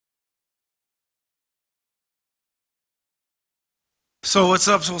So what's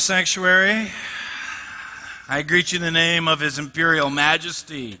up, Soul Sanctuary? I greet you in the name of His Imperial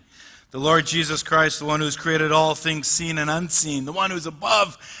Majesty, the Lord Jesus Christ, the one who's created all things seen and unseen, the one who's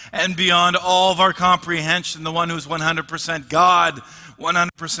above and beyond all of our comprehension, the one who's 100% God,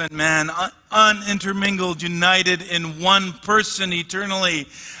 100% man, unintermingled, united in one person eternally,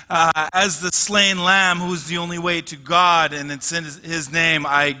 as the slain Lamb who's the only way to God, and it's in His name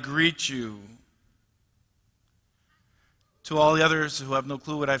I greet you. To all the others who have no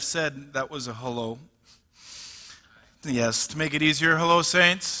clue what I've said, that was a hello. Yes, to make it easier, hello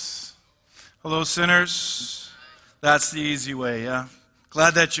saints, hello sinners. That's the easy way, yeah.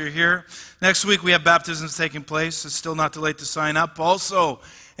 Glad that you're here. Next week we have baptisms taking place. It's still not too late to sign up. Also,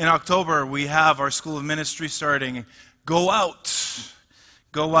 in October we have our School of Ministry starting. Go out.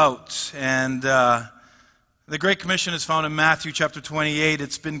 Go out. And the Great Commission is found in Matthew chapter 28.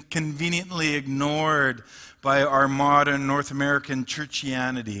 It's been conveniently ignored by our modern North American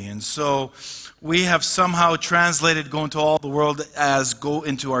churchianity. And so we have somehow translated go into all the world as go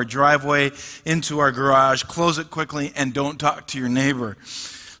into our driveway, into our garage, close it quickly, and don't talk to your neighbor.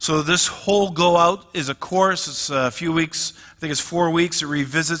 So this whole go out is a course. It's a few weeks, I think it's 4 weeks. It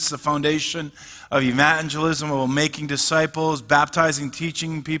revisits the foundation of evangelism, of making disciples, baptizing,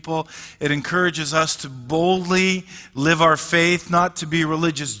 teaching people. It encourages us to boldly live our faith, not to be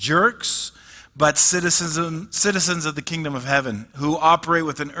religious jerks, but citizens of the kingdom of heaven who operate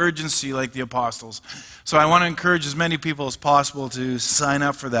with an urgency like the apostles. So I want to encourage as many people as possible to sign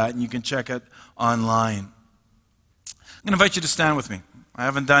up for that, and you can check it online. I'm going to invite you to stand with me. I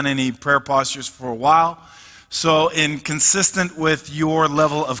haven't done any prayer postures for a while, so consistent with your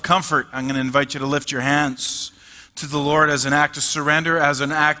level of comfort, I'm going to invite you to lift your hands to the Lord as an act of surrender, as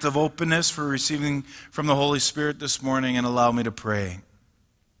an act of openness for receiving from the Holy Spirit this morning, and allow me to pray.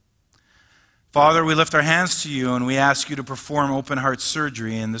 Father, we lift our hands to you and we ask you to perform open heart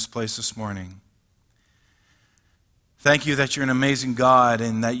surgery in this place this morning. Thank you that you're an amazing God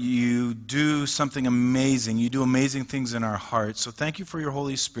and that you do something amazing. You do amazing things in our hearts. So thank you for your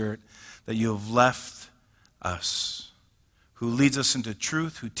Holy Spirit that you have left us, who leads us into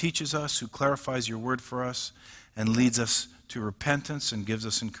truth, who teaches us, who clarifies your word for us, and leads us to repentance and gives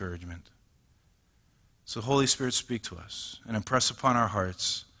us encouragement. So Holy Spirit, speak to us and impress upon our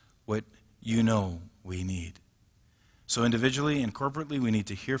hearts what you know we need. So individually and corporately, we need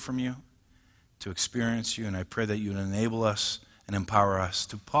to hear from you, to experience you, and I pray that you would enable us and empower us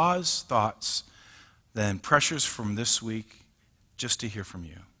to pause thoughts, then pressures from this week, just to hear from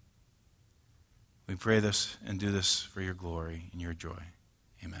you. We pray this and do this for your glory and your joy.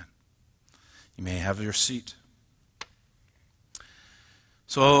 Amen. You may have your seat.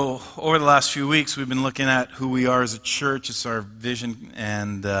 So over the last few weeks, we've been looking at who we are as a church. It's our vision,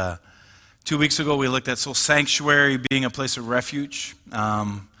 and 2 weeks ago, we looked at Soul Sanctuary being a place of refuge.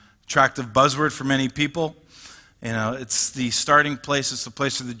 Attractive buzzword for many people. You know, it's the starting place, it's the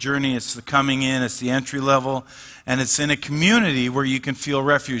place of the journey, it's the coming in, it's the entry level, and it's in a community where you can feel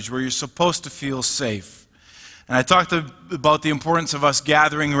refuge, where you're supposed to feel safe. And I talked about the importance of us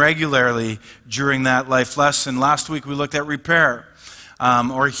gathering regularly during that life lesson. Last week, we looked at repair.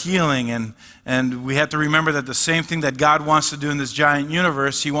 Or healing, and we have to remember that the same thing that God wants to do in this giant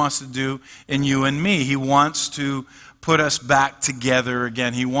universe, He wants to do in you and me. He wants to put us back together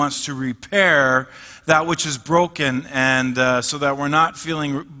again. He wants to repair that which is broken, and so that we're not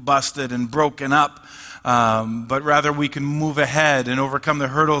feeling busted and broken up, but rather we can move ahead and overcome the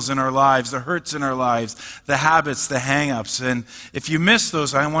hurdles in our lives, the hurts in our lives, the habits, the hang-ups. And if you miss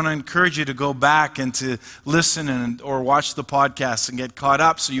those, I want to encourage you to go back and to listen or watch the podcast and get caught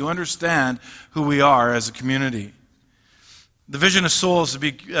up so you understand who we are as a community. The vision of Soul is to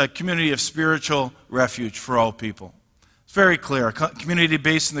be a community of spiritual refuge for all people. It's very clear. A community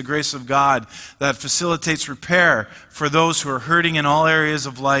based in the grace of God that facilitates repair for those who are hurting in all areas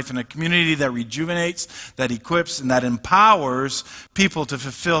of life, and a community that rejuvenates, that equips, and that empowers people to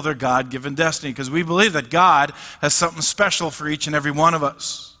fulfill their God-given destiny, because we believe that God has something special for each and every one of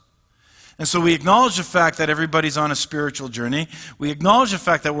us. And so we acknowledge the fact that everybody's on a spiritual journey. We acknowledge the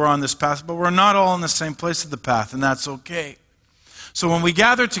fact that we're on this path, but we're not all in the same place of the path, and that's okay. So when we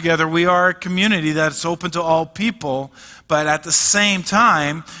gather together, we are a community that's open to all people, but at the same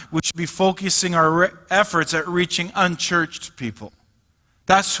time, we should be focusing our efforts at reaching unchurched people.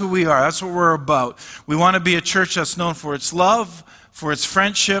 That's who we are. That's what we're about. We want to be a church that's known for its love, for its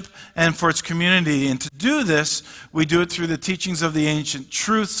friendship, and for its community. And to do this, we do it through the teachings of the ancient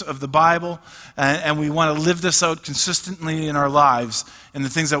truths of the Bible, and we want to live this out consistently in our lives, in the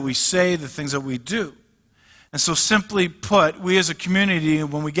things that we say, the things that we do. And so simply put, we as a community,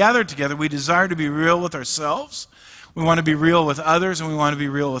 when we gather together, we desire to be real with ourselves. We want to be real with others, and we want to be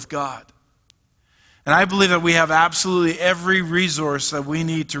real with God. And I believe that we have absolutely every resource that we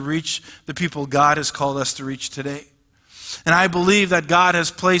need to reach the people God has called us to reach today. And I believe that God has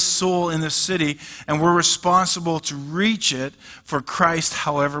placed Seoul in this city, and we're responsible to reach it for Christ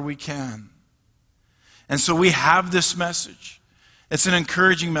however we can. And so we have this message. It's an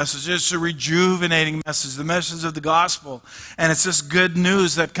encouraging message. It's a rejuvenating message, the message of the gospel. And it's this good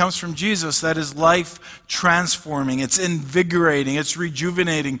news that comes from Jesus that is life transforming. It's invigorating. It's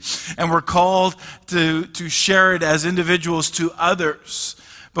rejuvenating. And we're called to share it as individuals to others.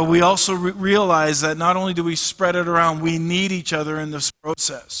 But we also realize that not only do we spread it around, we need each other in this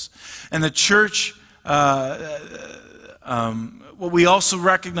process. And the church, what we also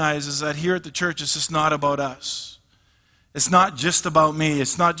recognize is that here at the church, it's just not about us. It's not just about me.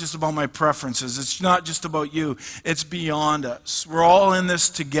 It's not just about my preferences. It's not just about you. It's beyond us. We're all in this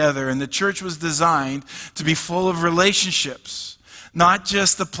together. And the church was designed to be full of relationships. Not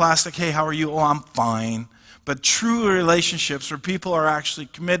just the plastic, hey, how are you? Oh, I'm fine. But true relationships where people are actually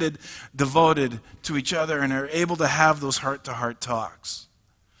committed, devoted to each other, and are able to have those heart-to-heart talks.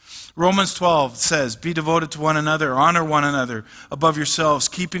 Romans 12 says, be devoted to one another, honor one another above yourselves,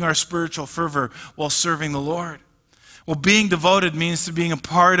 keeping our spiritual fervor while serving the Lord. Well, being devoted means to being a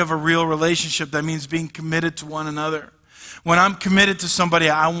part of a real relationship. That means being committed to one another. When I'm committed to somebody,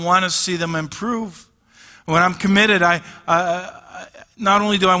 I want to see them improve. When I'm committed, not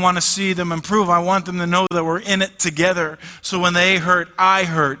only do I want to see them improve, I want them to know that we're in it together. So when they hurt, I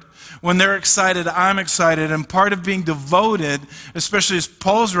hurt. When they're excited, I'm excited. And part of being devoted, especially as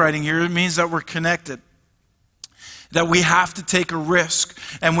Paul's writing here, it means that we're connected. That we have to take a risk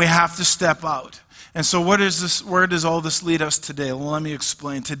and we have to step out. And so where does all this lead us today? Well, let me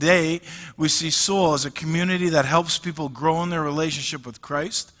explain. Today, we see Seoul as a community that helps people grow in their relationship with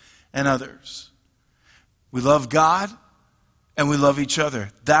Christ and others. We love God and we love each other.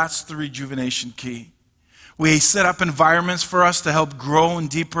 That's the rejuvenation key. We set up environments for us to help grow and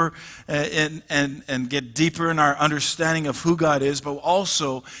deeper and get deeper in our understanding of who God is, but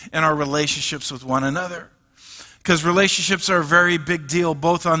also in our relationships with one another. Because relationships are a very big deal,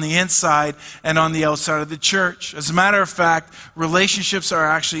 both on the inside and on the outside of the church. As a matter of fact, relationships are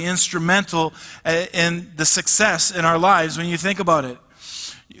actually instrumental in the success in our lives when you think about it.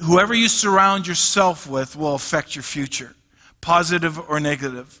 Whoever you surround yourself with will affect your future, positive or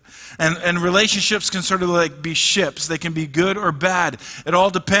negative. And relationships can sort of like be ships. They can be good or bad. It all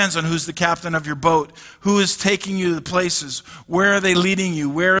depends on who's the captain of your boat, who is taking you to places, where are they leading you,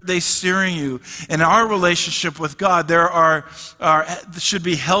 where are they steering you. In our relationship with God, there should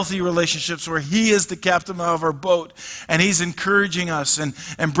be healthy relationships where He is the captain of our boat, and He's encouraging us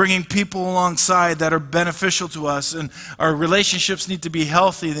and bringing people alongside that are beneficial to us. And our relationships need to be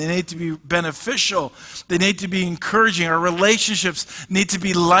healthy. They need to be beneficial. They need to be encouraging. Our relationships need to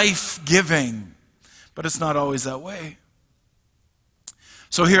be life-giving, but it's not always that way.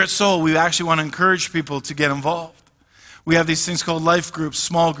 So here at Soul, we actually want to encourage people to get involved. We have these things called life groups,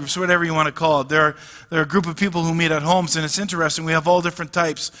 small groups, whatever you want to call it. There are a group of people who meet at homes, and it's interesting. We have all different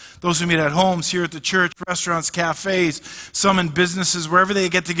types. Those who meet at homes, here at the church, restaurants, cafes, some in businesses, wherever they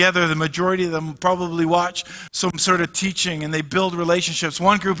get together, the majority of them probably watch some sort of teaching, and they build relationships.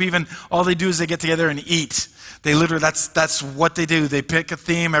 One group even, all they do is they get together and eat. They literally, that's what they do. They pick a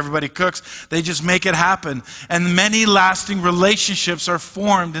theme, everybody cooks, they just make it happen. And many lasting relationships are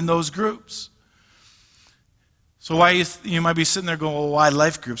formed in those groups. So why you might be sitting there going, well, why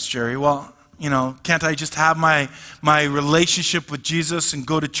life groups, Jerry? Well, can't I just have my relationship with Jesus and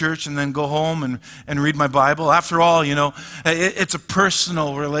go to church and then go home and read my Bible? After all, it's a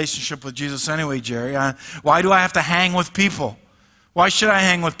personal relationship with Jesus anyway, Jerry. Why do I have to hang with people? Why should I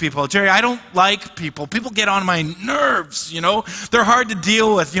hang with people? Jerry, I don't like people. People get on my nerves, They're hard to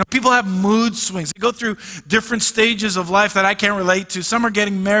deal with. People have mood swings. They go through different stages of life that I can't relate to. Some are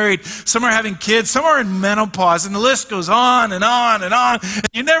getting married. Some are having kids. Some are in menopause. And the list goes on and on and on. And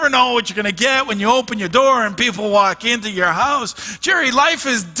you never know what you're going to get when you open your door and people walk into your house. Jerry, life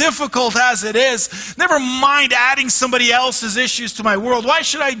is difficult as it is. Never mind adding somebody else's issues to my world. Why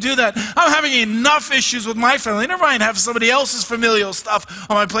should I do that? I'm having enough issues with my family. Never mind have somebody else's familial stuff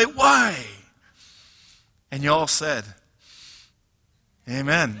on my plate. Why? And you all said,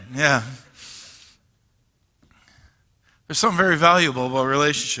 amen. Yeah. There's something very valuable about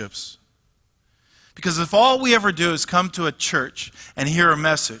relationships. Because if all we ever do is come to a church and hear a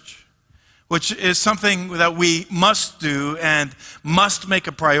message, which is something that we must do and must make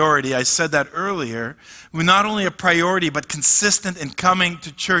a priority. I said that earlier. We're not only a priority, but consistent in coming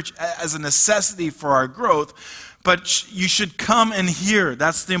to church as a necessity for our growth. But you should come and hear.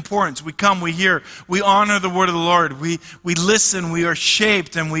 That's the importance. We come, we hear, we honor the word of the Lord. We listen, we are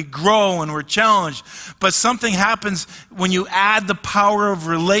shaped, and we grow, and we're challenged. But something happens when you add the power of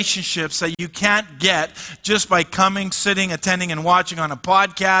relationships that you can't get just by coming, sitting, attending, and watching on a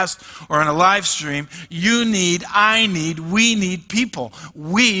podcast or on a live stream. You need, I need, we need people.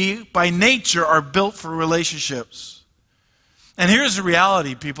 We, by nature, are built for relationships. And here's the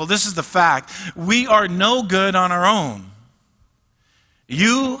reality, people. This is the fact. We are no good on our own.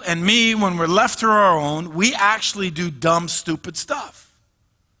 You and me, when we're left to our own, we actually do dumb, stupid stuff.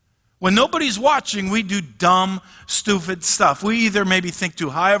 When nobody's watching, we do dumb, stupid stuff. We either maybe think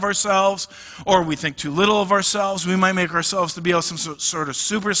too high of ourselves, or we think too little of ourselves. We might make ourselves to be some sort of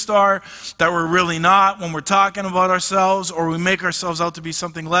superstar that we're really not when we're talking about ourselves, or we make ourselves out to be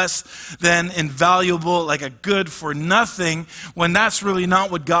something less than invaluable, like a good for nothing, when that's really not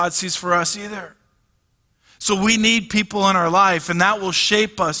what God sees for us either. So we need people in our life, and that will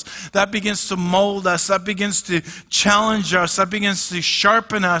shape us. That begins to mold us. That begins to challenge us. That begins to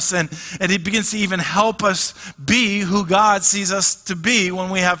sharpen us, and it begins to even help us be who God sees us to be when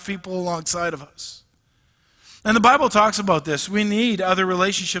we have people alongside of us. And the Bible talks about this. We need other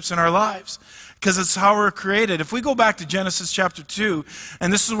relationships in our lives because it's how we're created. If we go back to Genesis chapter 2,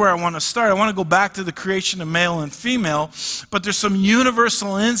 and this is where I want to start. I want to go back to the creation of male and female, but there's some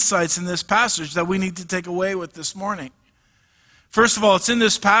universal insights in this passage that we need to take away with this morning. First of all, it's in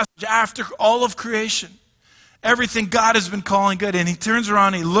this passage after all of creation. Everything God has been calling good, and he turns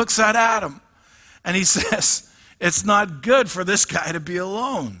around, he looks at Adam, and he says, it's not good for this guy to be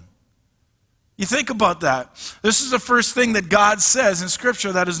alone. You think about that. This is the first thing that God says in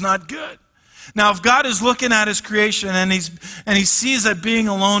Scripture that is not good. Now, if God is looking at his creation and he sees that being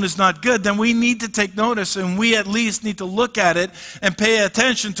alone is not good, then we need to take notice, and we at least need to look at it and pay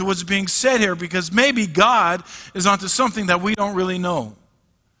attention to what's being said here, because maybe God is onto something that we don't really know.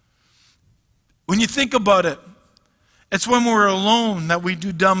 When you think about it, it's when we're alone that we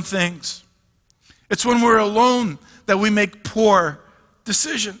do dumb things. It's when we're alone that we make poor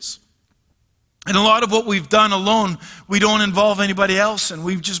decisions. And a lot of what we've done alone, we don't involve anybody else, and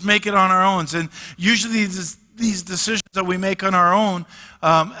we just make it on our own. And usually these decisions that we make on our own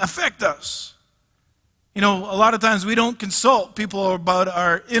affect us. You know, a lot of times we don't consult people about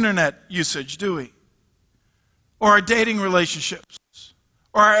our internet usage, do we? Or our dating relationships,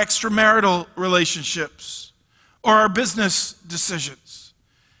 or our extramarital relationships, or our business decisions.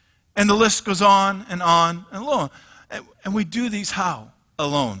 And the list goes on and on and on. And we do these how?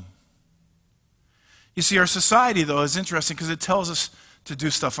 Alone. You see, our society, though, is interesting because it tells us to do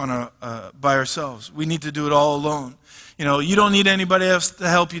stuff by ourselves. We need to do it all alone. You know, you don't need anybody else to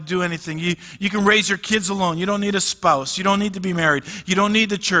help you do anything. You can raise your kids alone. You don't need a spouse. You don't need to be married. You don't need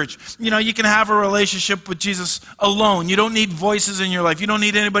the church. You know, you can have a relationship with Jesus alone. You don't need voices in your life. You don't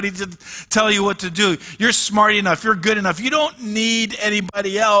need anybody to tell you what to do. You're smart enough. You're good enough. You don't need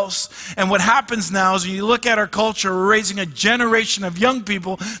anybody else. And what happens now is when you look at our culture, we're raising a generation of young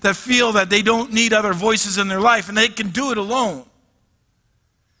people that feel that they don't need other voices in their life and they can do it alone.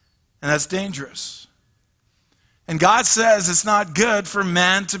 And that's dangerous. And God says it's not good for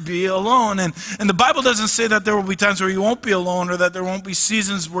man to be alone. And the Bible doesn't say that there will be times where you won't be alone or that there won't be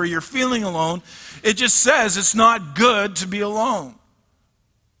seasons where you're feeling alone. It just says it's not good to be alone.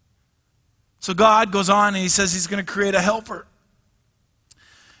 So God goes on and he says he's going to create a helper.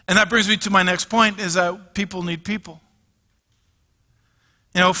 And that brings me to my next point, is that people need people.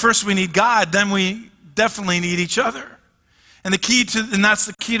 You know, first we need God, then we definitely need each other. And that's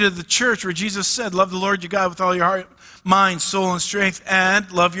the key to the church, where Jesus said, love the Lord your God with all your heart, mind, soul, and strength,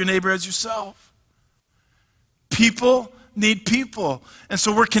 and love your neighbor as yourself. People need people. And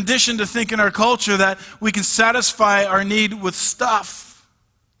so we're conditioned to think in our culture that we can satisfy our need with stuff.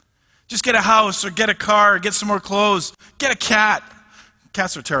 Just get a house, or get a car, or get some more clothes, get a cat.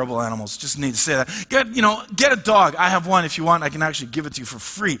 Cats are terrible animals, just need to say that. Get a dog. I have one. If you want, I can actually give it to you for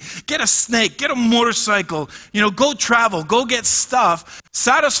free. Get a snake, get a motorcycle, go travel, go get stuff.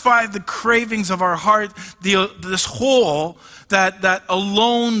 Satisfy the cravings of our heart, this hole that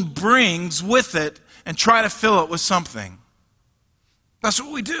alone brings with it, and try to fill it with something. That's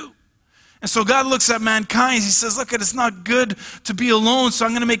what we do. And so God looks at mankind. He says, look, it's not good to be alone, so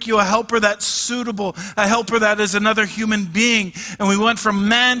I'm going to make you a helper that's suitable, a helper that is another human being. And we went from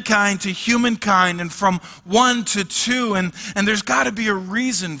mankind to humankind, and from one to two, and there's got to be a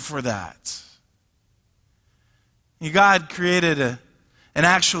reason for that. God created an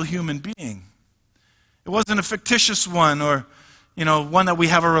actual human being. It wasn't a fictitious one, or one that we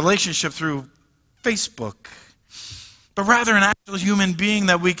have a relationship through Facebook. but rather an actual human being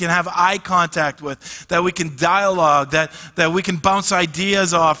that we can have eye contact with, that we can dialogue, that we can bounce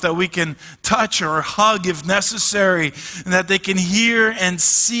ideas off, that we can touch or hug if necessary, and that they can hear and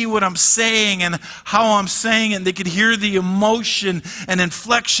see what I'm saying and how I'm saying it, and they can hear the emotion and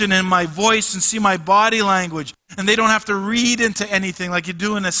inflection in my voice and see my body language. And they don't have to read into anything like you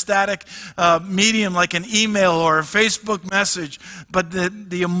do in a static medium like an email or a Facebook message. But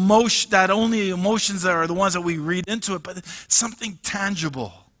the emotion, that only emotions that are the ones that we read into it, but something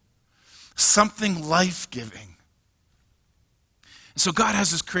tangible, something life-giving. So God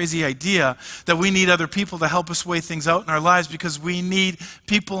has this crazy idea that we need other people to help us weigh things out in our lives, because we need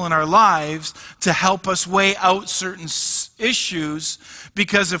people in our lives to help us weigh out certain issues,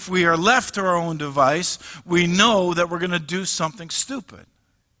 because if we are left to our own device, we know that we're going to do something stupid.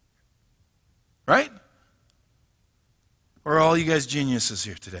 Right? Or are all you guys geniuses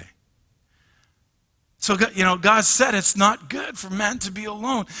here today? So, God said it's not good for man to be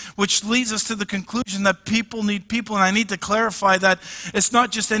alone, which leads us to the conclusion that people need people. And I need to clarify that it's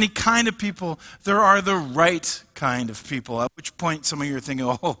not just any kind of people. There are the right kind of people. At which point some of you are thinking,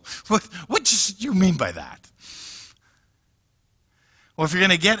 oh, what do you mean by that? Well, if you're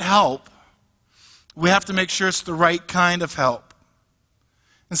going to get help, we have to make sure it's the right kind of help.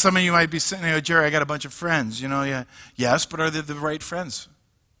 And some of you might be saying, Jerry, I got a bunch of friends. Yeah, yes, but are they the right friends?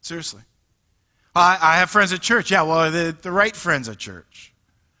 Seriously. I have friends at church. Yeah, well, are they the right friends at church?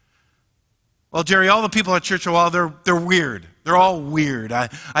 Well, Jerry, all the people at church, well, they're weird. They're all weird. I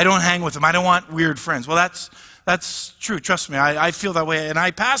don't hang with them. I don't want weird friends. Well, that's true. Trust me, I feel that way, and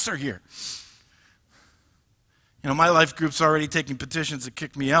I pastor here. My life group's already taking petitions to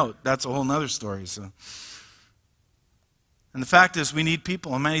kick me out. That's a whole other story. And the fact is, we need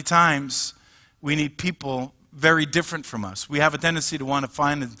people, and many times we need people very different from us. We have a tendency to want to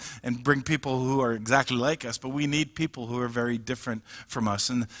find and bring people who are exactly like us, but we need people who are very different from us.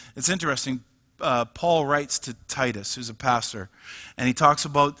 And it's interesting, Paul writes to Titus, who's a pastor, and he talks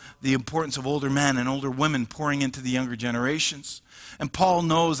about the importance of older men and older women pouring into the younger generations. And Paul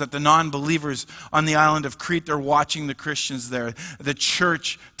knows that the non-believers on the island of Crete, they're watching the Christians there. The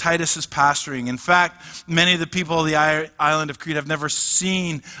church Titus is pastoring. In fact, many of the people of the island of Crete have never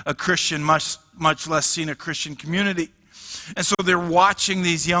seen a Christian, much less seen a Christian community. And so they're watching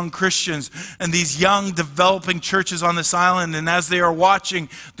these young Christians and these young developing churches on this island. And as they are watching,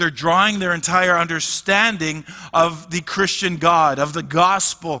 they're drawing their entire understanding of the Christian God, of the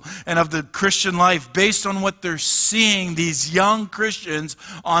gospel, and of the Christian life based on what they're seeing these young Christians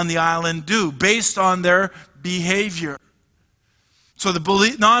on the island do, based on their behavior. So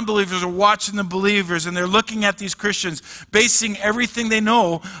the non-believers are watching the believers, and they're looking at these Christians, basing everything they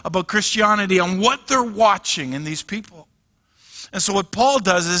know about Christianity on what they're watching in these people. And so what Paul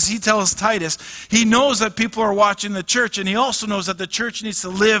does is he tells Titus, he knows that people are watching the church, and he also knows that the church needs to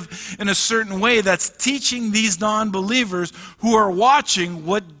live in a certain way that's teaching these non-believers who are watching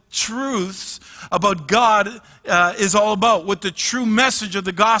what truths about God is all about, what the true message of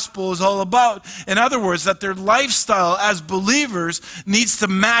the gospel is all about. In other words, that their lifestyle as believers needs to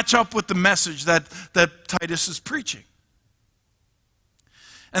match up with the message that Titus is preaching.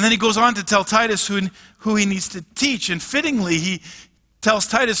 And then he goes on to tell Titus who he needs to teach. And fittingly, he tells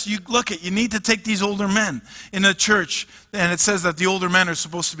Titus, you need to take these older men in the church. And it says that the older men are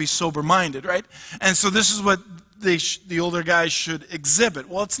supposed to be sober-minded, right? And so this is what the older guys should exhibit.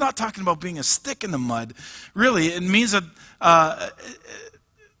 Well, it's not talking about being a stick in the mud. Really, it means that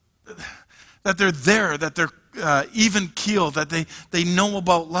they're there, that they're even-keeled, that they know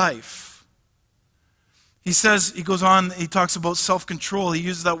about life. He goes on, he talks about self-control. He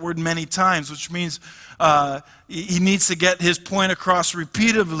uses that word many times, which means he needs to get his point across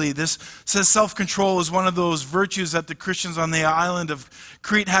repeatedly. This says self-control is one of those virtues that the Christians on the island of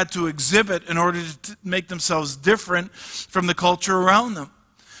Crete had to exhibit in order to make themselves different from the culture around them.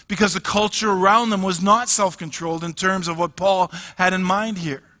 Because the culture around them was not self-controlled in terms of what Paul had in mind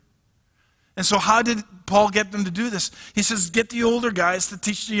here. And so how did Paul get them to do this? He says, get the older guys to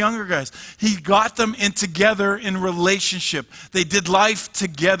teach the younger guys. He got them in together in relationship. They did life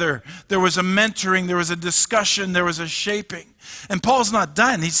together. There was a mentoring, there was a discussion, there was a shaping. And Paul's not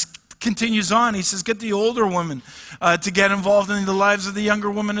done. He continues on. He says, get the older women to get involved in the lives of the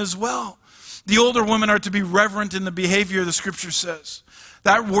younger women as well. The older women are to be reverent in the behavior, the scripture says.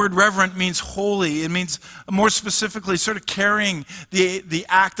 That word reverent means holy. It means, more specifically, sort of carrying the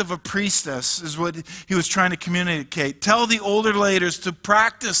act of a priestess is what he was trying to communicate. Tell the older ladies to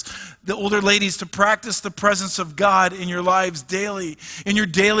practice the presence of God in your lives daily, in your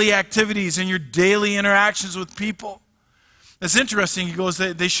daily activities, in your daily interactions with people. It's interesting, he goes,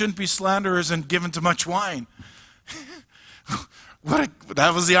 they shouldn't be slanderers and given to much wine.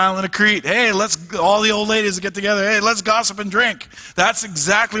 That was the island of Crete. Hey, all the old ladies get together. Hey, let's gossip and drink. That's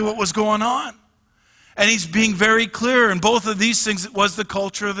exactly what was going on. And he's being very clear. And both of these things, it was the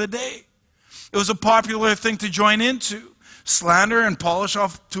culture of the day. It was a popular thing to join into. Slander and polish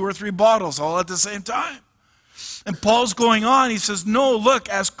off 2 or 3 bottles all at the same time. And Paul's going on. He says, no, look,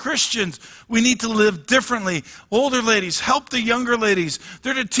 as Christians, we need to live differently. Older ladies, help the younger ladies.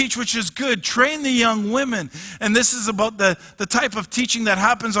 They're to teach which is good. Train the young women. And this is about the type of teaching that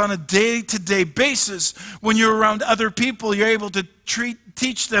happens on a day-to-day basis. When you're around other people, you're able to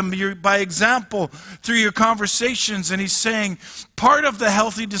teach them by example through your conversations. And he's saying part of the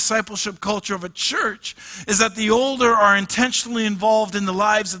healthy discipleship culture of a church is that the older are intentionally involved in the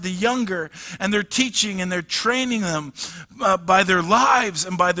lives of the younger, and they're teaching and they're training them by their lives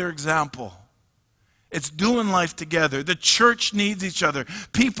and by their example. It's doing life together. The church needs each other.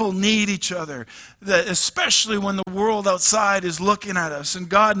 People need each other, especially when the world outside is looking at us. And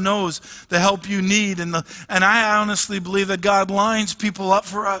God knows the help you need. And I honestly believe that God lines people up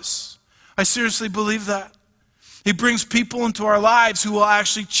for us. I seriously believe that. He brings people into our lives who will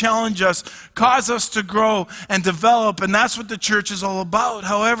actually challenge us, cause us to grow and develop. And that's what the church is all about.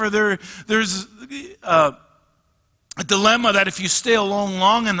 However, there's a dilemma that if you stay alone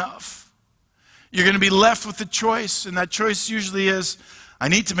long enough, you're going to be left with a choice, and that choice usually is, I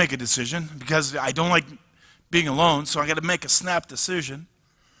need to make a decision because I don't like being alone, so I got to make a snap decision.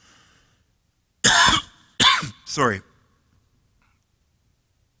 Sorry.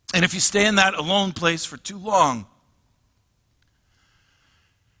 And if you stay in that alone place for too long,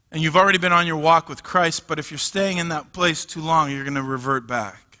 and you've already been on your walk with Christ, but if you're staying in that place too long, you're going to revert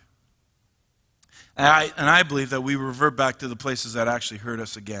back. And I believe that we revert back to the places that actually hurt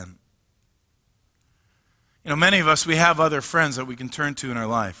us again. You know, many of us, we have other friends that we can turn to in our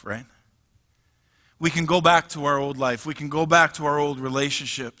life, right? We can go back to our old life. We can go back to our old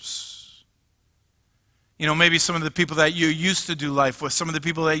relationships. You know, maybe some of the people that you used to do life with, some of the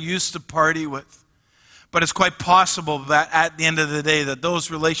people that you used to party with. But it's quite possible that at the end of the day that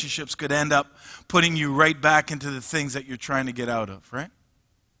those relationships could end up putting you right back into the things that you're trying to get out of, right?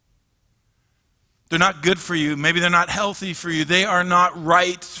 They're not good for you. Maybe they're not healthy for you. They are not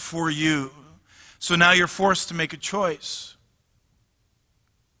right for you. So now you're forced to make a choice.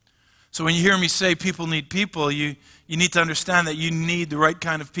 So when you hear me say people need people, you need to understand that you need the right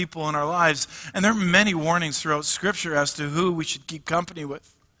kind of people in our lives. And there are many warnings throughout Scripture as to who we should keep company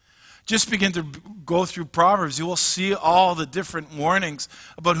with. Just begin to go through Proverbs. You will see all the different warnings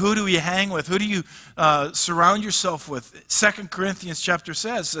about who do you hang with, who do you surround yourself with. 2 Corinthians chapter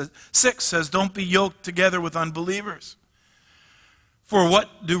 6 says, don't be yoked together with unbelievers. For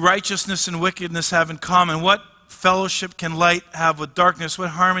what do righteousness and wickedness have in common? What fellowship can light have with darkness?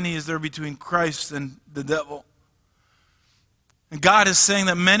 What harmony is there between Christ and the devil? And God is saying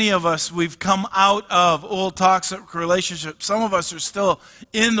that many of us, we've come out of old toxic relationships. Some of us are still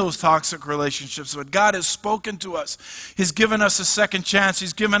in those toxic relationships, but God has spoken to us. He's given us a second chance.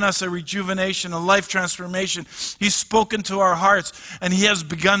 He's given us a rejuvenation, a life transformation. He's spoken to our hearts, and He has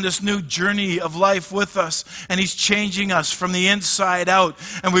begun this new journey of life with us, and He's changing us from the inside out.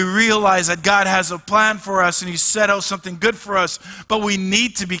 And we realize that God has a plan for us, and He's set out something good for us, but we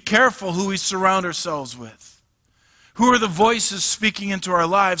need to be careful who we surround ourselves with. Who are the voices speaking into our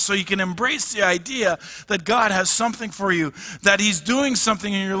lives, so you can embrace the idea that God has something for you, that He's doing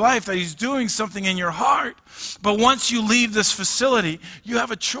something in your life, that He's doing something in your heart. But once you leave this facility, you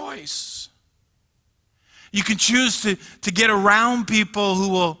have a choice. You can choose to get around people who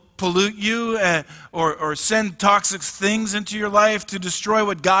will pollute you or send toxic things into your life to destroy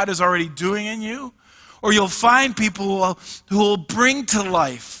what God is already doing in you. Or you'll find people who will bring to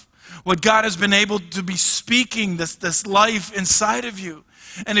life what God has been able to be speaking, this life inside of you.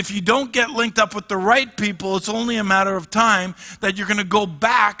 And if you don't get linked up with the right people, it's only a matter of time that you're going to go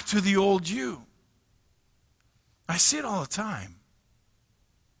back to the old you. I see it all the time.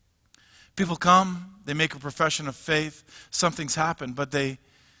 People come, they make a profession of faith, something's happened, but they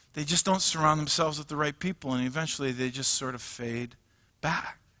just don't surround themselves with the right people, and eventually they just sort of fade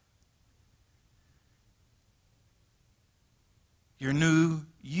back. Your new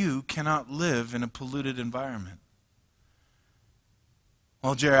you cannot live in a polluted environment.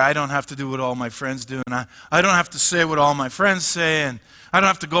 Well, Jerry, I don't have to do what all my friends do, and I don't have to say what all my friends say, and I don't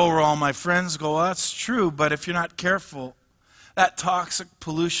have to go where all my friends go. Well, that's true, but if you're not careful, that toxic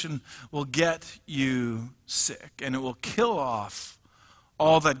pollution will get you sick, and it will kill off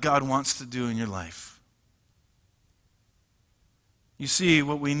all that God wants to do in your life. You see,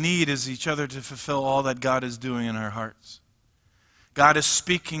 what we need is each other to fulfill all that God is doing in our hearts. God is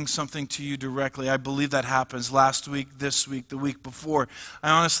speaking something to you directly. I believe that happens last week, this week, the week before. I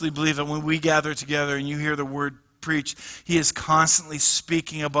honestly believe that when we gather together and you hear the word preached, He is constantly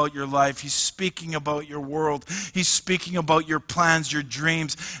speaking about your life. He's speaking about your world. He's speaking about your plans, your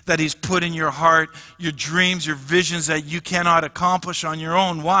dreams that He's put in your heart, your dreams, your visions that you cannot accomplish on your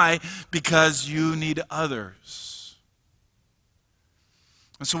own. Why? Because you need others.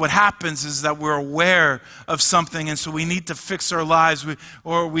 And so what happens is that we're aware of something, and so we need to fix our lives,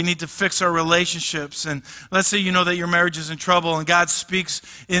 or we need to fix our relationships. And let's say you know that your marriage is in trouble, and God speaks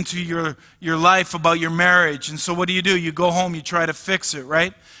into your life about your marriage. And so what do? You go home, you try to fix it,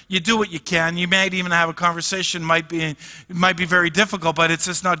 right? You do what you can. You might even have a conversation. It might be very difficult, but it's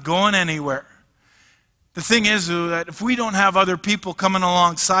just not going anywhere. The thing is that if we don't have other people coming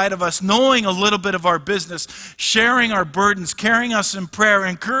alongside of us, knowing a little bit of our business, sharing our burdens, carrying us in prayer,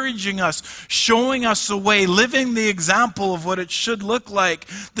 encouraging us, showing us the way, living the example of what it should look like,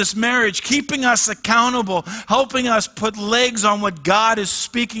 this marriage, keeping us accountable, helping us put legs on what God is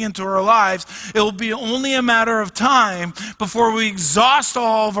speaking into our lives, it will be only a matter of time before we exhaust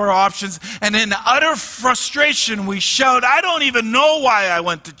all of our options, and in utter frustration we shout, I don't even know why I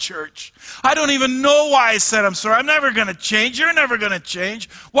went to church. I don't even know why I said I'm sorry. I'm never going to change. You're never going to change.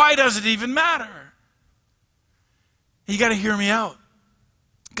 Why does it even matter? You got to hear me out.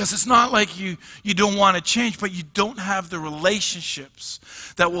 Because it's not like you don't want to change, but you don't have the relationships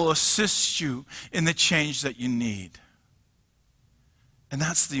that will assist you in the change that you need. And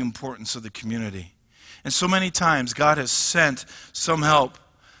that's the importance of the community. And so many times God has sent some help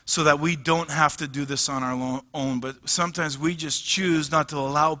so that we don't have to do this on our own. But sometimes we just choose not to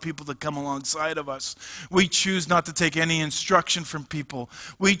allow people to come alongside of us. We choose not to take any instruction from people.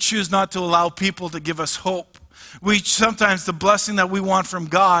 We choose not to allow people to give us hope. Sometimes the blessing that we want from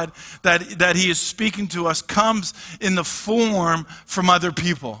God, that He is speaking to us, comes in the form from other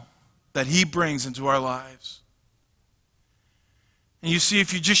people that He brings into our lives. And you see,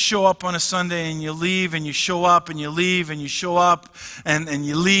 if you just show up on a Sunday and you leave and you show up and you leave and you show up and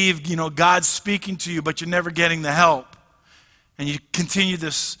you leave, God's speaking to you, but you're never getting the help. And you continue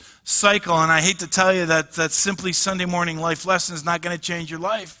this cycle, and I hate to tell you that simply Sunday morning life lesson is not going to change your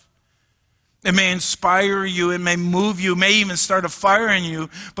life. It may inspire you, it may move you, it may even start a fire in you,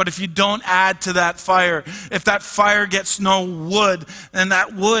 but if you don't add to that fire, if that fire gets no wood, and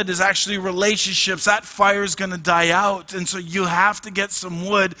that wood is actually relationships, that fire is going to die out. And so you have to get some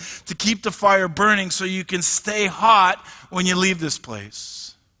wood to keep the fire burning so you can stay hot when you leave this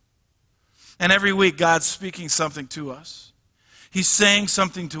place. And every week God's speaking something to us. He's saying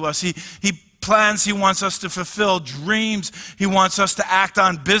something to us. He plans He wants us to fulfill, dreams He wants us to act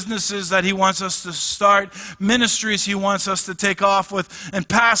on, businesses that He wants us to start, ministries He wants us to take off with, and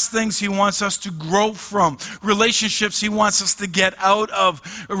past things He wants us to grow from, relationships He wants us to get out of,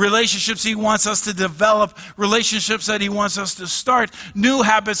 relationships He wants us to develop, relationships that He wants us to start, new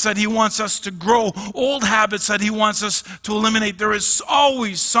habits that He wants us to grow, old habits that He wants us to eliminate. There is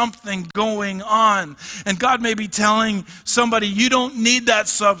always something going on. And God may be telling somebody, you don't need that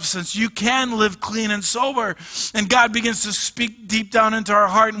substance. You can live clean and sober. And God begins to speak deep down into our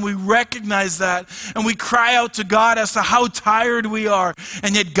heart, and we recognize that, and we cry out to God as to how tired we are.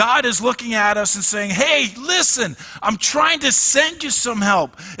 And yet God is looking at us and saying, hey, listen, I'm trying to send you some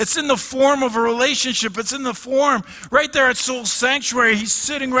help. It's in the form of a relationship. It's in the form right there at Soul Sanctuary. He's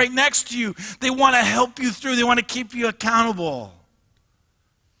sitting right next to you. They want to help you through. They want to keep you accountable.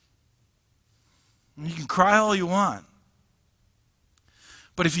 And you can cry all you want.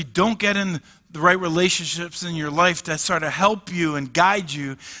 But if you don't get in the right relationships in your life that sort of help you and guide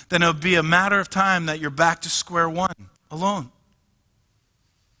you, then it'll be a matter of time that you're back to square one, alone.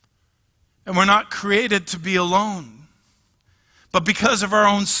 And we're not created to be alone. But because of our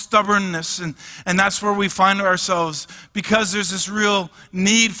own stubbornness, and that's where we find ourselves, because there's this real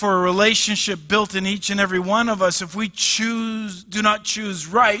need for a relationship built in each and every one of us, if we do not choose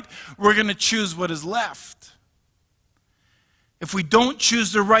right, we're going to choose what is left. If we don't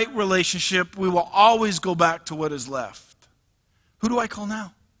choose the right relationship, we will always go back to what is left. Who do I call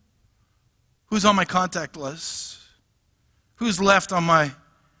now? Who's on my contact list? Who's left on my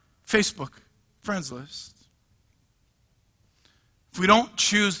Facebook friends list? If we don't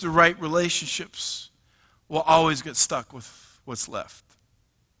choose the right relationships, we'll always get stuck with what's left.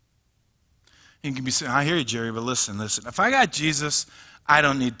 You can be saying, I hear you, Jerry, but listen. If I got Jesus, I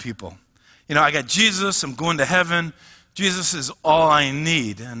don't need people. I got Jesus, I'm going to heaven. Jesus is all I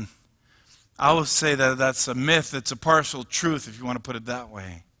need. And I will say that that's a myth. It's a partial truth, if you want to put it that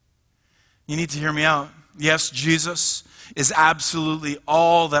way. You need to hear me out. Yes, Jesus is absolutely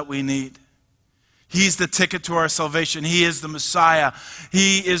all that we need. He's the ticket to our salvation. He is the Messiah.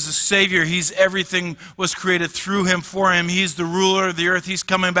 He is the Savior. He's everything was created through him, for him. He's the ruler of the earth. He's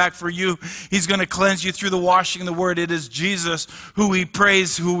coming back for you. He's going to cleanse you through the washing of the word. It is Jesus who we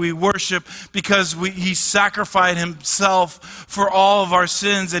praise, who we worship, because he sacrificed himself for all of our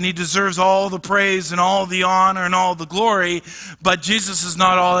sins, and he deserves all the praise and all the honor and all the glory. But Jesus is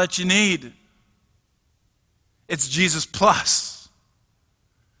not all that you need. It's Jesus plus.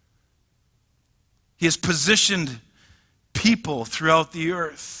 He has positioned people throughout the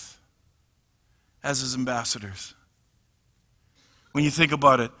earth as his ambassadors. When you think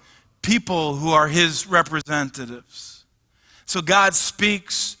about it, people who are his representatives. So God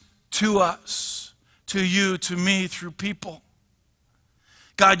speaks to us, to you, to me, through people.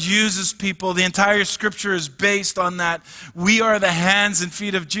 God uses people. The entire scripture is based on that. We are the hands and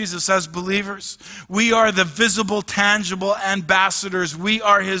feet of Jesus as believers. We are the visible, tangible ambassadors. We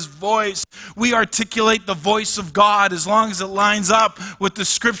are his voice. We articulate the voice of God as long as it lines up with the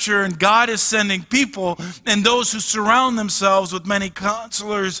scripture. And God is sending people, and those who surround themselves with many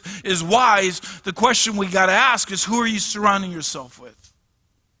counselors is wise. The question we got to ask is, who are you surrounding yourself with?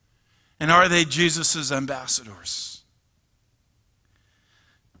 And are they Jesus' ambassadors?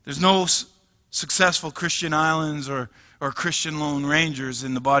 There's no successful Christian islands or Christian lone rangers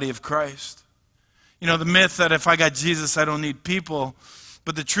in the body of Christ. You know, the myth that if I got Jesus, I don't need people.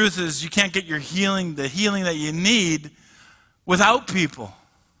 But the truth is, you can't get your healing, the healing that you need, without people.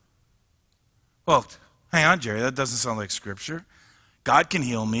 Well, hang on, Jerry, that doesn't sound like Scripture. God can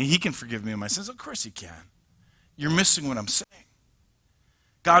heal me. He can forgive me of my sins. Of course he can. You're missing what I'm saying.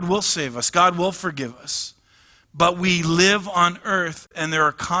 God will save us. God will forgive us. But we live on earth, and there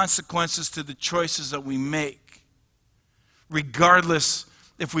are consequences to the choices that we make, regardless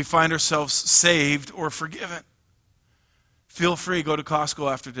if we find ourselves saved or forgiven. Feel free, go to Costco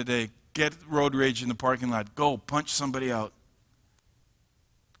after today. Get road rage in the parking lot. Go, punch somebody out.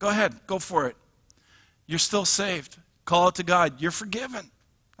 Go ahead, go for it. You're still saved. Call it to God. You're forgiven.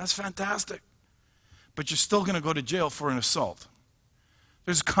 That's fantastic. But you're still going to go to jail for an assault.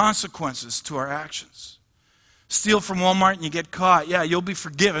 There's consequences to our actions. Steal from Walmart and you get caught. Yeah, you'll be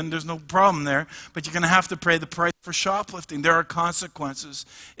forgiven. There's no problem there. But you're going to have to pay the price for shoplifting. There are consequences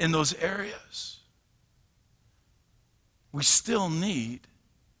in those areas. We still need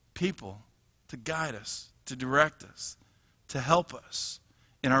people to guide us, to direct us, to help us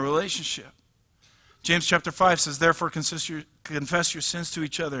in our relationship. James chapter 5 says, therefore confess your sins to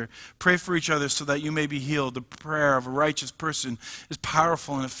each other. Pray for each other so that you may be healed. The prayer of a righteous person is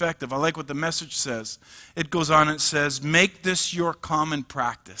powerful and effective. I like what the Message says. It goes on and it says, make this your common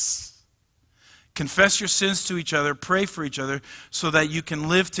practice. Confess your sins to each other. Pray for each other so that you can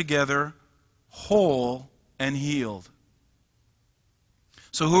live together whole and healed.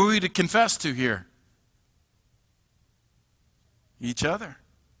 So who are we to confess to here? Each other.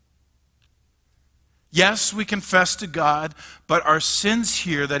 Yes, we confess to God, but our sins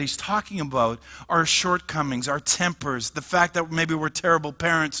here that he's talking about are shortcomings, our tempers, the fact that maybe we're terrible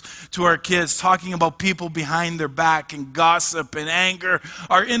parents to our kids, talking about people behind their back and gossip and anger,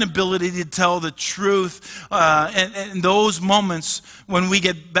 our inability to tell the truth, and those moments when we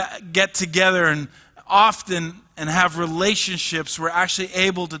get together and often and have relationships, we're actually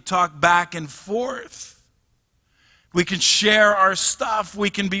able to talk back and forth. We can share our stuff. We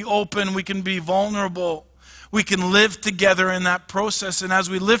can be open. We can be vulnerable. We can live together in that process. And as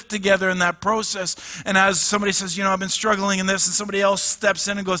we live together in that process, and as somebody says, you know, I've been struggling in this, and somebody else steps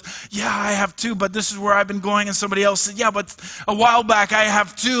in and goes, yeah, I have too, but this is where I've been going. And somebody else said, yeah, but a while back I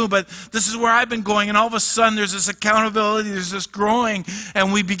have too, but this is where I've been going. And all of a sudden there's this accountability, there's this growing,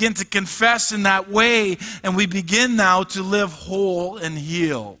 and we begin to confess in that way, and we begin now to live whole and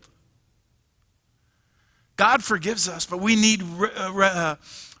healed. God forgives us, but we need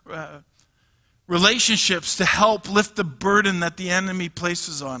relationships to help lift the burden that the enemy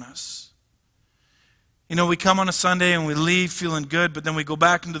places on us. You know, we come on a Sunday and we leave feeling good, but then we go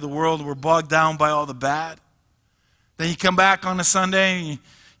back into the world and we're bogged down by all the bad. Then you come back on a Sunday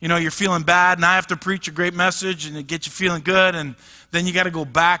and you're feeling bad, and I have to preach a great message and it gets you feeling good, and then you got to go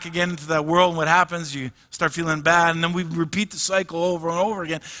back again into that world, and what happens? You start feeling bad, and then we repeat the cycle over and over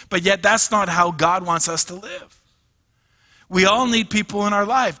again. But yet that's not how God wants us to live. We all need people in our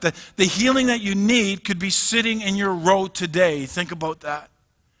life. The healing that you need could be sitting in your row today. Think about that.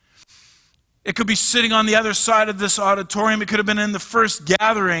 It could be sitting on the other side of this auditorium. It could have been in the first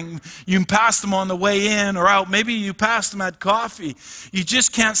gathering. You passed them on the way in or out. Maybe you passed them at coffee. You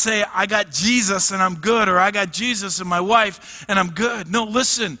just can't say, I got Jesus and I'm good, or I got Jesus and my wife and I'm good. No,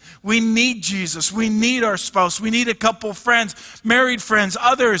 listen, we need Jesus. We need our spouse. We need a couple friends, married friends,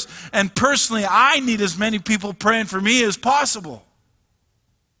 others. And personally, I need as many people praying for me as possible.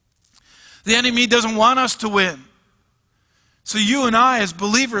 The enemy doesn't want us to win. So you and I, as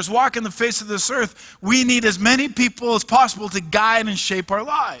believers, walking the face of this earth, we need as many people as possible to guide and shape our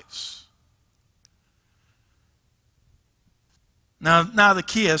lives. Now the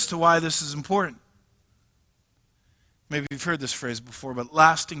key as to why this is important. Maybe you've heard this phrase before, but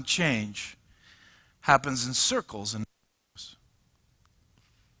lasting change happens in circles and rows.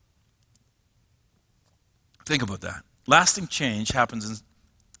 Think about that. Lasting change happens in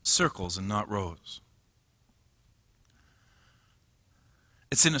circles and not rows.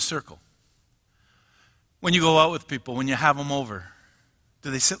 It's in a circle. When you go out with people, when you have them over, do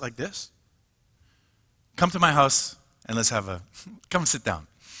they sit like this? Come to my house and let's come sit down.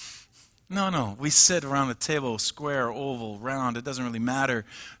 No. We sit around a table, square, oval, round. It doesn't really matter.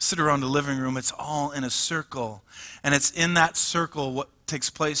 Sit around the living room. It's all in a circle. And it's in that circle what takes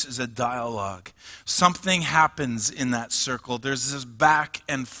place is a dialogue. Something happens in that circle. There's this back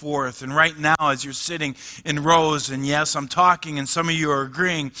and forth. And right now, as you're sitting in rows, and yes, I'm talking, and some of you are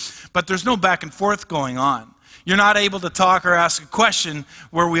agreeing, but there's no back and forth going on. You're not able to talk or ask a question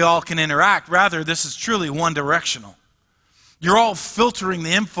where we all can interact. Rather, this is truly one-directional. You're all filtering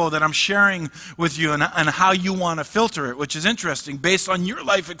the info that I'm sharing with you and how you want to filter it, which is interesting, based on your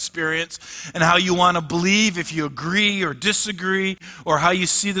life experience and how you want to believe, if you agree or disagree, or how you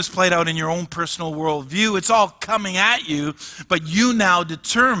see this played out in your own personal worldview. It's all coming at you, but you now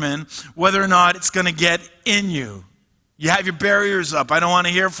determine whether or not it's going to get in you. You have your barriers up. I don't want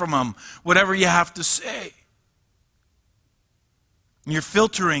to hear from them. Whatever you have to say. And you're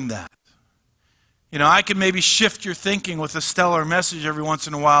filtering that. You know, I can maybe shift your thinking with a stellar message every once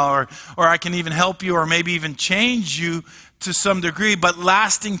in a while, or I can even help you, or maybe even change you to some degree. But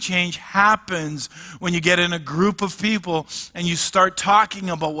lasting change happens when you get in a group of people and you start talking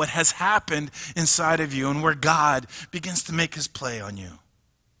about what has happened inside of you and where God begins to make his play on you.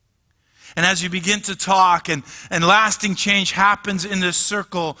 And as you begin to talk, and lasting change happens in this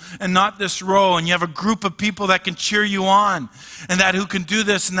circle and not this row, and you have a group of people that can cheer you on, and that who can do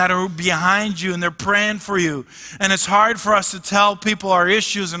this, and that are behind you, and they're praying for you. And it's hard for us to tell people our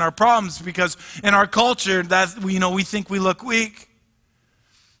issues and our problems, because in our culture, we think we look weak.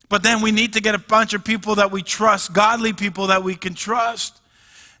 But then we need to get a bunch of people that we trust, godly people that we can trust.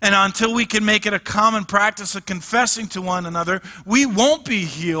 And until we can make it a common practice of confessing to one another, we won't be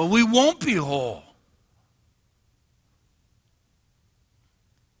healed. We won't be whole.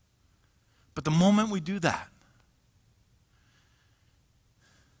 But the moment we do that,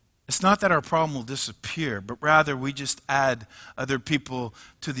 it's not that our problem will disappear, but rather we just add other people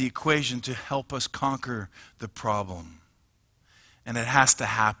to the equation to help us conquer the problem. And it has to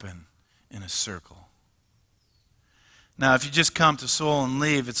happen in a circle. Now, if you just come to Soul and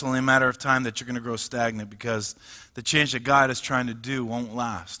leave, it's only a matter of time that you're going to grow stagnant, because the change that God is trying to do won't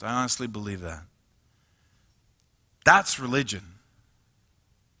last. I honestly believe that. That's religion.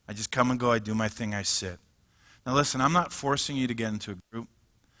 I just come and go, I do my thing, I sit. Now listen, I'm not forcing you to get into a group.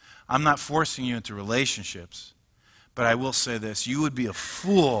 I'm not forcing you into relationships. But I will say this, you would be a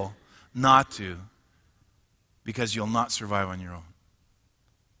fool not to, because you'll not survive on your own.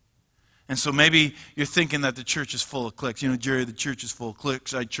 And so maybe you're thinking that the church is full of cliques. You know, Jerry, the church is full of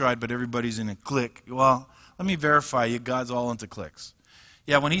cliques. I tried, but everybody's in a clique. Well, let me verify you. God's all into cliques.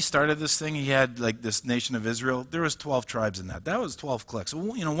 Yeah, when he started this thing, he had like this nation of Israel. There was 12 tribes in that. That was 12 cliques.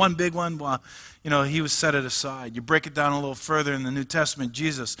 You know, one big one, he was set it aside. You break it down a little further in the New Testament,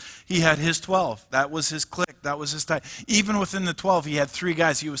 Jesus, he had his 12. That was his clique. That was his type. Even within the 12, he had 3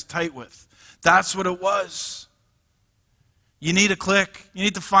 guys he was tight with. That's what it was. You need a clique. You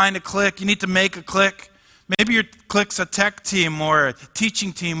need to find a clique. You need to make a clique. Maybe your clique's a tech team, or a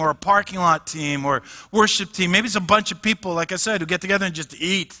teaching team, or a parking lot team, or worship team. Maybe it's a bunch of people, like I said, who get together and just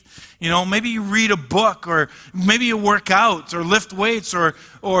eat. You know, maybe you read a book, or maybe you work out, or lift weights, or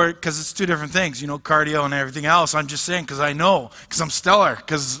because it's 2 different things, you know, cardio and everything else. I'm just saying because I know, because I'm stellar,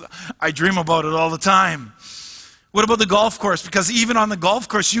 because I dream about it all the time. What about the golf course? Because even on the golf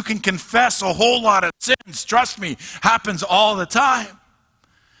course, you can confess a whole lot of sins. Trust me, happens all the time.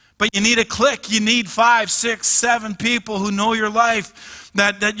 But you need a clique. You need 5, 6, 7 people who know your life,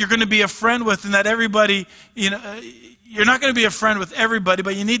 that you're going to be a friend with, and that everybody, you're not going to be a friend with everybody,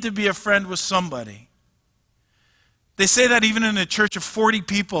 but you need to be a friend with somebody. They say that even in a church of 40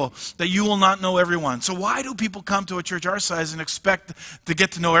 people, that you will not know everyone. So why do people come to a church our size and expect to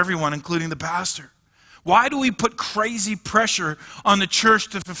get to know everyone, including the pastor? Why do we put crazy pressure on the church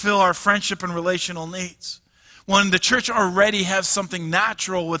to fulfill our friendship and relational needs, when the church already has something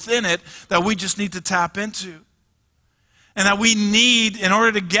natural within it that we just need to tap into? And that we need, in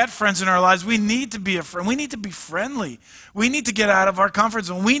order to get friends in our lives, we need to be a friend. We need to be friendly. We need to get out of our comfort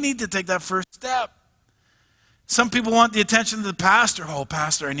zone. We need to take that first step. Some people want the attention of the pastor. Oh,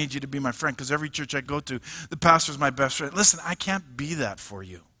 pastor, I need you to be my friend, because every church I go to, the pastor's my best friend. Listen, I can't be that for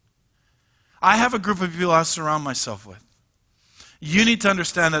you. I have a group of people I surround myself with. You need to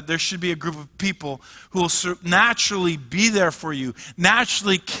understand that there should be a group of people who will naturally be there for you,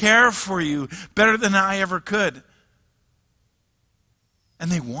 naturally care for you better than I ever could.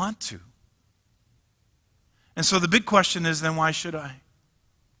 And they want to. And so the big question is then, why should I?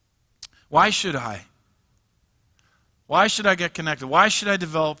 Why should I? Why should I get connected? Why should I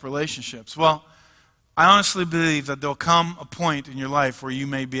develop relationships? Well, I honestly believe that there'll come a point in your life where you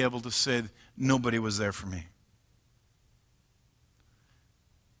may be able to say, nobody was there for me.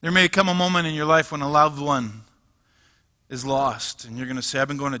 There may come a moment in your life when a loved one is lost, and you're going to say, I've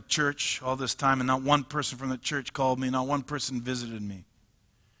been going to church all this time, and not one person from the church called me, not one person visited me.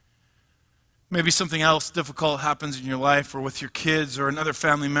 Maybe something else difficult happens in your life or with your kids or another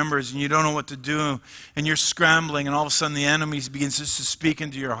family members, and you don't know what to do, and you're scrambling, and all of a sudden the enemy begins just to speak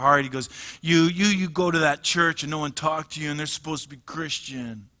into your heart. He goes, you go to that church and no one talked to you, and they're supposed to be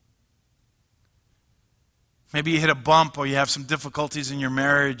Christian. Maybe you hit a bump, or you have some difficulties in your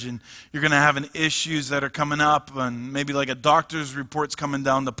marriage, and you're going to have issues that are coming up, and maybe like a doctor's report's coming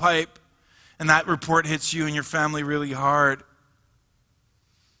down the pipe, and that report hits you and your family really hard.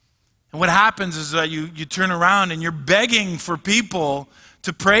 And what happens is that you turn around and you're begging for people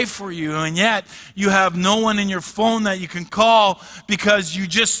to pray for you, and yet you have no one in your phone that you can call because you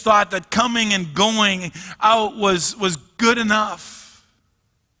just thought that coming and going out was good enough.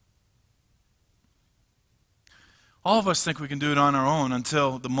 All of us think we can do it on our own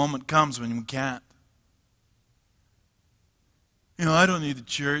until the moment comes when we can't. I don't need the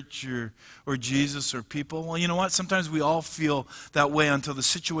church or Jesus or people. Well, you know what? Sometimes we all feel that way until the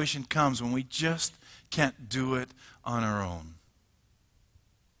situation comes when we just can't do it on our own.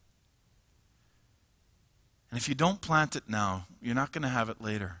 And if you don't plant it now, you're not going to have it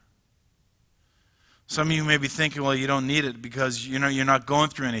later. Some of you may be thinking, well, you don't need it because you're not going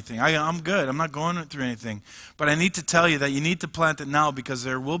through anything. I'm good. I'm not going through anything. But I need to tell you that you need to plant it now, because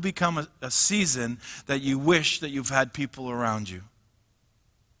there will become a season that you wish that you've had people around you.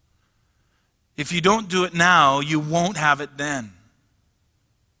 If you don't do it now, you won't have it then.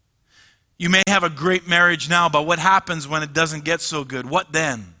 You may have a great marriage now, but what happens when it doesn't get so good? What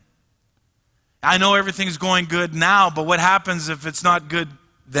then? I know everything's going good now, but what happens if it's not good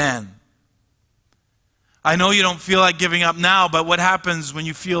then? I know you don't feel like giving up now, but what happens when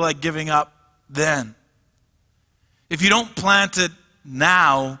you feel like giving up then? If you don't plant it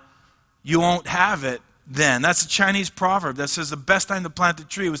now, you won't have it then. That's a Chinese proverb that says the best time to plant a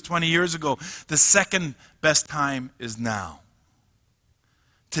tree was 20 years ago. The second best time is now.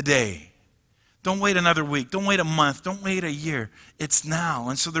 Today. Don't wait another week. Don't wait a month. Don't wait a year. It's now.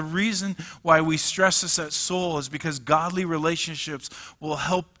 And so the reason why we stress this at Soul is because godly relationships will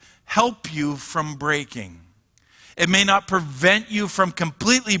help you from breaking. It may not prevent you from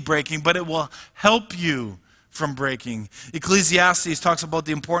completely breaking, but it will help you from breaking. Ecclesiastes talks about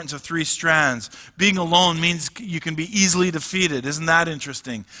the importance of 3 strands. Being alone means you can be easily defeated. Isn't that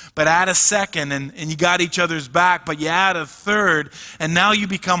interesting? But add a second and you got each other's back, but you add a third and now you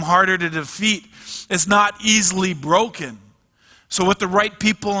become harder to defeat. It's not easily broken. So with the right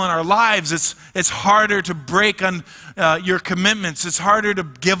people in our lives, it's harder to break on your commitments. It's harder to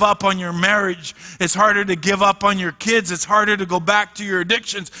give up on your marriage. It's harder to give up on your kids. It's harder to go back to your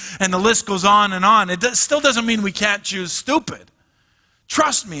addictions. And the list goes on and on. It still doesn't mean we can't choose stupid.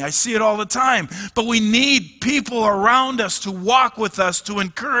 Trust me, I see it all the time. But we need people around us to walk with us, to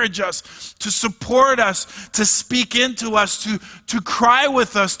encourage us, to support us, to speak into us, to cry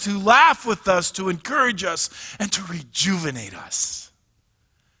with us, to laugh with us, to encourage us, and to rejuvenate us.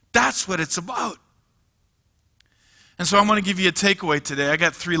 That's what it's about. And so I'm going to give you a takeaway today. I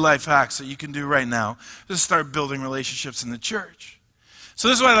got 3 life hacks that you can do right now to start building relationships in the church. So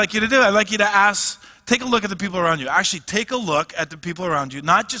this is what I'd like you to do. I'd like you to take a look at the people around you. Actually, take a look at the people around you,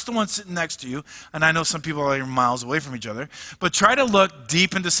 not just the ones sitting next to you. And I know some people are miles away from each other, but try to look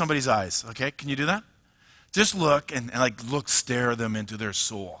deep into somebody's eyes. Okay, can you do that? Just look and stare them into their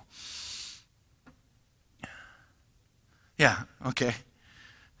soul. Yeah, okay.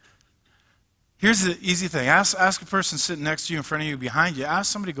 Here's the easy thing. Ask a person sitting next to you, in front of you, behind you.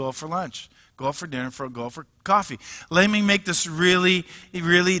 Ask somebody to go out for lunch, go out for dinner, go out for coffee. Let me make this really,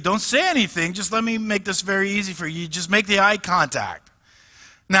 don't say anything. Just let me make this very easy for you. Just make the eye contact.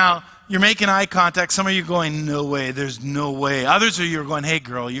 Now, you're making eye contact. Some of you are going, no way, there's no way. Others of you are going, hey,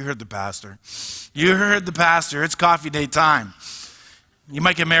 girl, you heard the pastor. You heard the pastor. It's coffee date time. You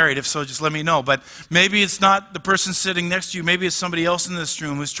might get married. If so, just let me know. But maybe it's not the person sitting next to you. Maybe it's somebody else in this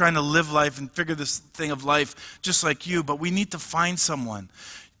room who's trying to live life and figure this thing of life just like you. But we need to find someone.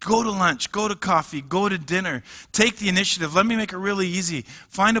 Go to lunch, go to coffee, go to dinner. Take the initiative. Let me make it really easy.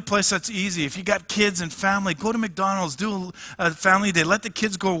 Find a place that's easy. If you got kids and family, go to McDonald's, do a family day. Let the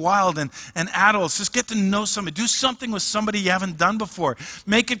kids go wild and adults. Just get to know somebody. Do something with somebody you haven't done before.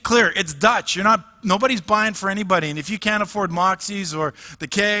 Make it clear. It's Dutch. Nobody's buying for anybody. And if you can't afford Moxie's or the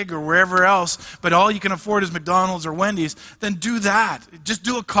Keg or wherever else, but all you can afford is McDonald's or Wendy's, then do that. Just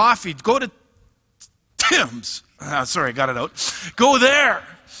do a coffee. Go to Tim's. Sorry, I got it out. Go there.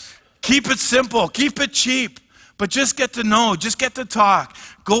 Keep it simple. Keep it cheap. But just get to know. Just get to talk.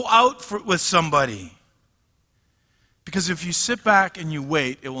 Go out with somebody. Because if you sit back and you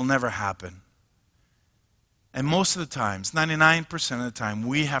wait, it will never happen. And most of the times, 99% of the time,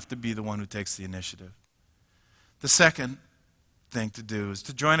 we have to be the one who takes the initiative. The second thing to do is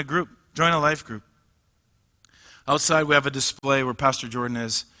to join a group. Join a life group. Outside, we have a display where Pastor Jordan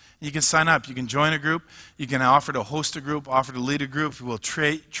is. You can sign up. You can join a group. You can offer to host a group, offer to lead a group. We will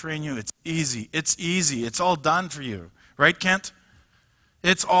train you. It's easy. It's easy. It's all done for you. Right, Kent?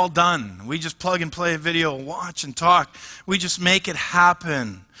 It's all done. We just plug and play a video, watch and talk. We just make it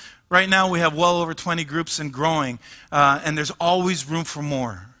happen. Right now we have well over 20 groups and growing, and there's always room for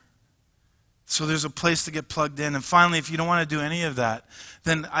more. So there's a place to get plugged in. And finally, if you don't want to do any of that,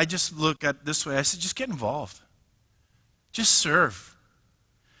 then I just look at it this way. I said, just get involved. Just serve.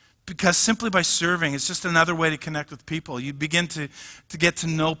 Because simply by serving, it's just another way to connect with people. You begin to get to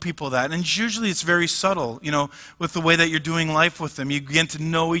know people that. And usually it's very subtle, with the way that you're doing life with them. You begin to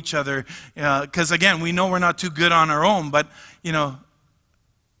know each other. Because again, we know we're not too good on our own. But,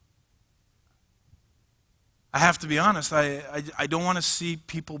 I have to be honest. I don't want to see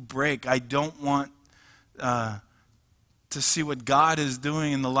people break. I don't want to see what God is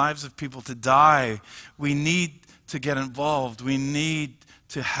doing in the lives of people to die. We need to get involved. We need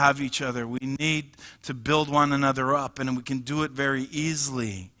to have each other. We need to build one another up, and we can do it very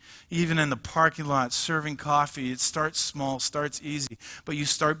easily. Even in the parking lot, serving coffee, it starts small, starts easy, but you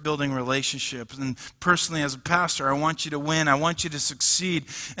start building relationships. And personally, as a pastor, I want you to win. I want you to succeed.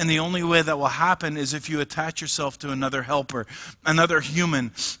 And the only way that will happen is if you attach yourself to another helper, another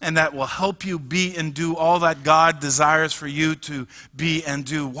human, and that will help you be and do all that God desires for you to be and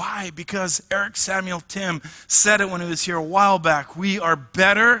do. Why? Because Eric Samuel Tim said it when he was here a while back. We are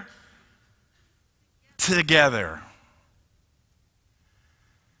better together.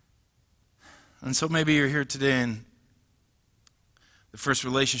 And so maybe you're here today and the first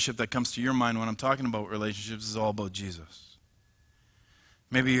relationship that comes to your mind when I'm talking about relationships is all about Jesus.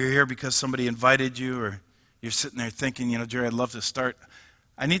 Maybe you're here because somebody invited you, or you're sitting there thinking, Jerry,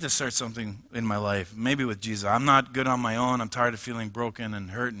 I need to start something in my life, maybe with Jesus. I'm not good on my own. I'm tired of feeling broken and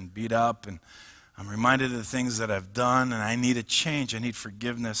hurt and beat up, and I'm reminded of the things that I've done, and I need a change. I need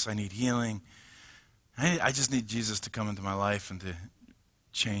forgiveness. I need healing. I just need Jesus to come into my life and to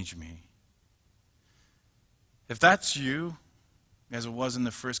change me. If that's you, as it was in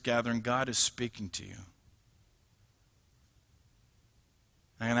the first gathering, God is speaking to you.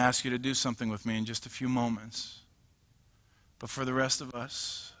 I'm going to ask you to do something with me in just a few moments. But for the rest of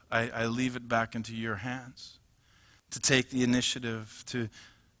us, I leave it back into your hands. To take the initiative,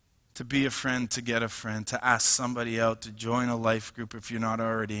 to be a friend, to get a friend, to ask somebody out, to join a life group if you're not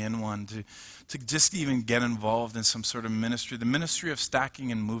already in one, to just even get involved in some sort of ministry. The ministry of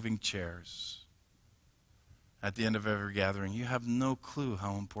stacking and moving chairs. At the end of every gathering, you have no clue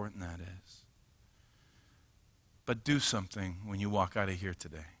how important that is. But do something when you walk out of here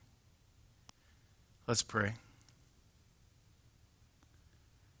today. Let's pray.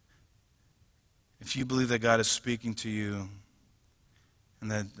 If you believe that God is speaking to you and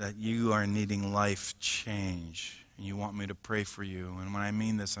that you are needing life change, and you want me to pray for you, and when I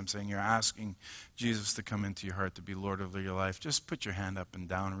mean this, I'm saying you're asking Jesus to come into your heart to be Lord of your life, just put your hand up and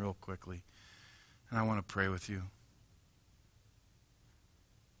down real quickly. And I want to pray with you.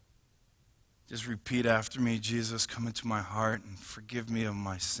 Just repeat after me, Jesus, come into my heart and forgive me of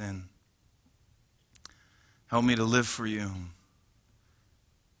my sin. Help me to live for you,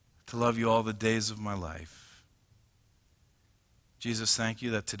 to love you all the days of my life. Jesus, thank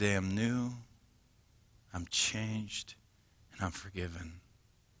you that today I'm new, I'm changed, and I'm forgiven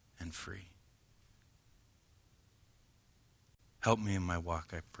and free. Help me in my walk,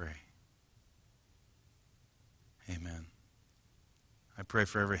 I pray. Amen. I pray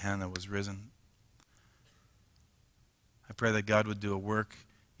for every hand that was risen. I pray that God would do a work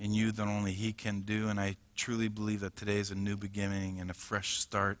in you that only He can do, and I truly believe that today is a new beginning and a fresh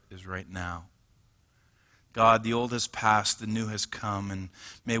start is right now. God, the old has passed, the new has come, and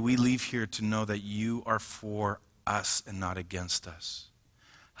may we leave here to know that you are for us and not against us.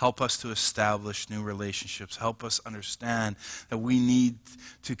 Help us to establish new relationships. Help us understand that we need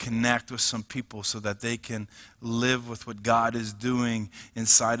to connect with some people so that they can live with what God is doing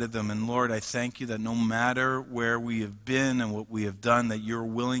inside of them. And Lord, I thank you that no matter where we have been and what we have done, that you're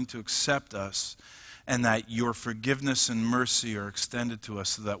willing to accept us and that your forgiveness and mercy are extended to us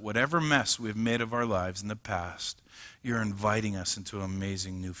so that whatever mess we have made of our lives in the past, you're inviting us into an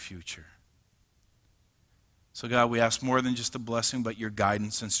amazing new future. So God, we ask more than just a blessing, but your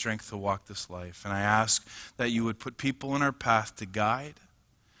guidance and strength to walk this life. And I ask that you would put people in our path to guide,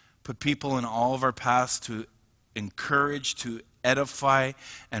 put people in all of our paths to encourage, to edify,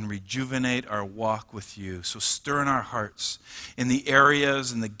 and rejuvenate our walk with you. So stir in our hearts in the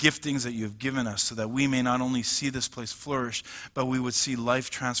areas and the giftings that you have given us so that we may not only see this place flourish, but we would see life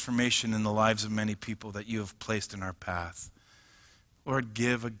transformation in the lives of many people that you have placed in our path. Lord,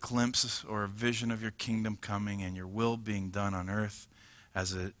 give a glimpse or a vision of your kingdom coming and your will being done on earth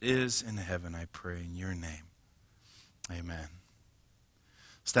as it is in heaven, I pray in your name. Amen.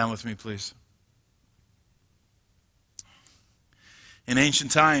 Stand with me, please. In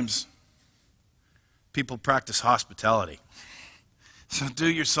ancient times, people practiced hospitality. So do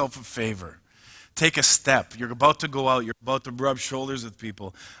yourself a favor. Take a step. You're about to go out. You're about to rub shoulders with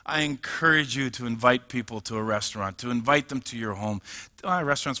people. I encourage you to invite people to a restaurant, to invite them to your home. A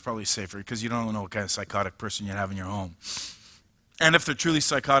restaurant's probably safer because you don't know what kind of psychotic person you have in your home. And if they're truly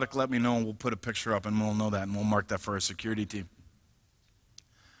psychotic, let me know and we'll put a picture up and we'll know that and we'll mark that for our security team.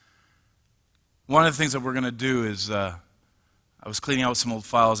 One of the things that we're going to do is I was cleaning out some old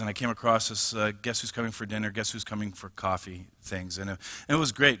files and I came across this guess who's coming for dinner, guess who's coming for coffee things. And it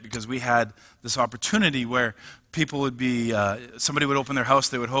was great because we had this opportunity where people would be, somebody would open their house,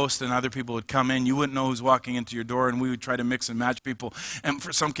 they would host, and other people would come in. You wouldn't know who's walking into your door, and we would try to mix and match people. And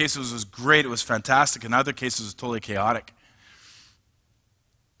for some cases it was great, it was fantastic. In other cases it was totally chaotic.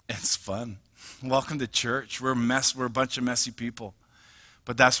 It's fun. Welcome to church. We're a bunch of messy people.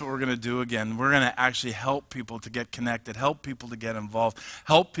 But that's what we're going to do again. We're going to actually help people to get connected, help people to get involved,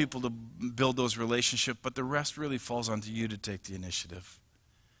 help people to build those relationships, but the rest really falls onto you to take the initiative.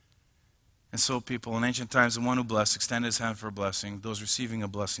 And so people, in ancient times, the one who blessed extended his hand for a blessing. Those receiving a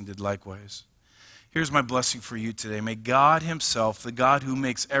blessing did likewise. Here's my blessing for you today. May God himself, the God who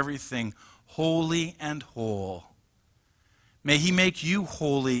makes everything holy and whole, may he make you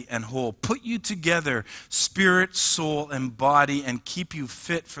holy and whole, put you together, spirit, soul, and body, and keep you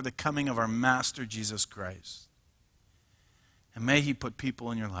fit for the coming of our Master Jesus Christ. And may he put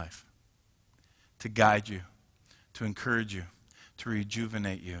people in your life to guide you, to encourage you, to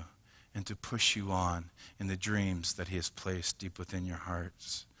rejuvenate you, and to push you on in the dreams that he has placed deep within your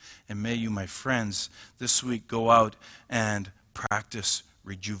hearts. And may you, my friends, this week go out and practice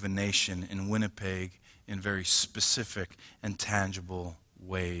rejuvenation in Winnipeg in very specific and tangible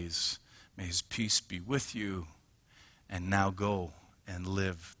ways. May his peace be with you. And now go and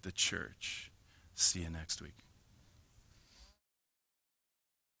live the church. See you next week.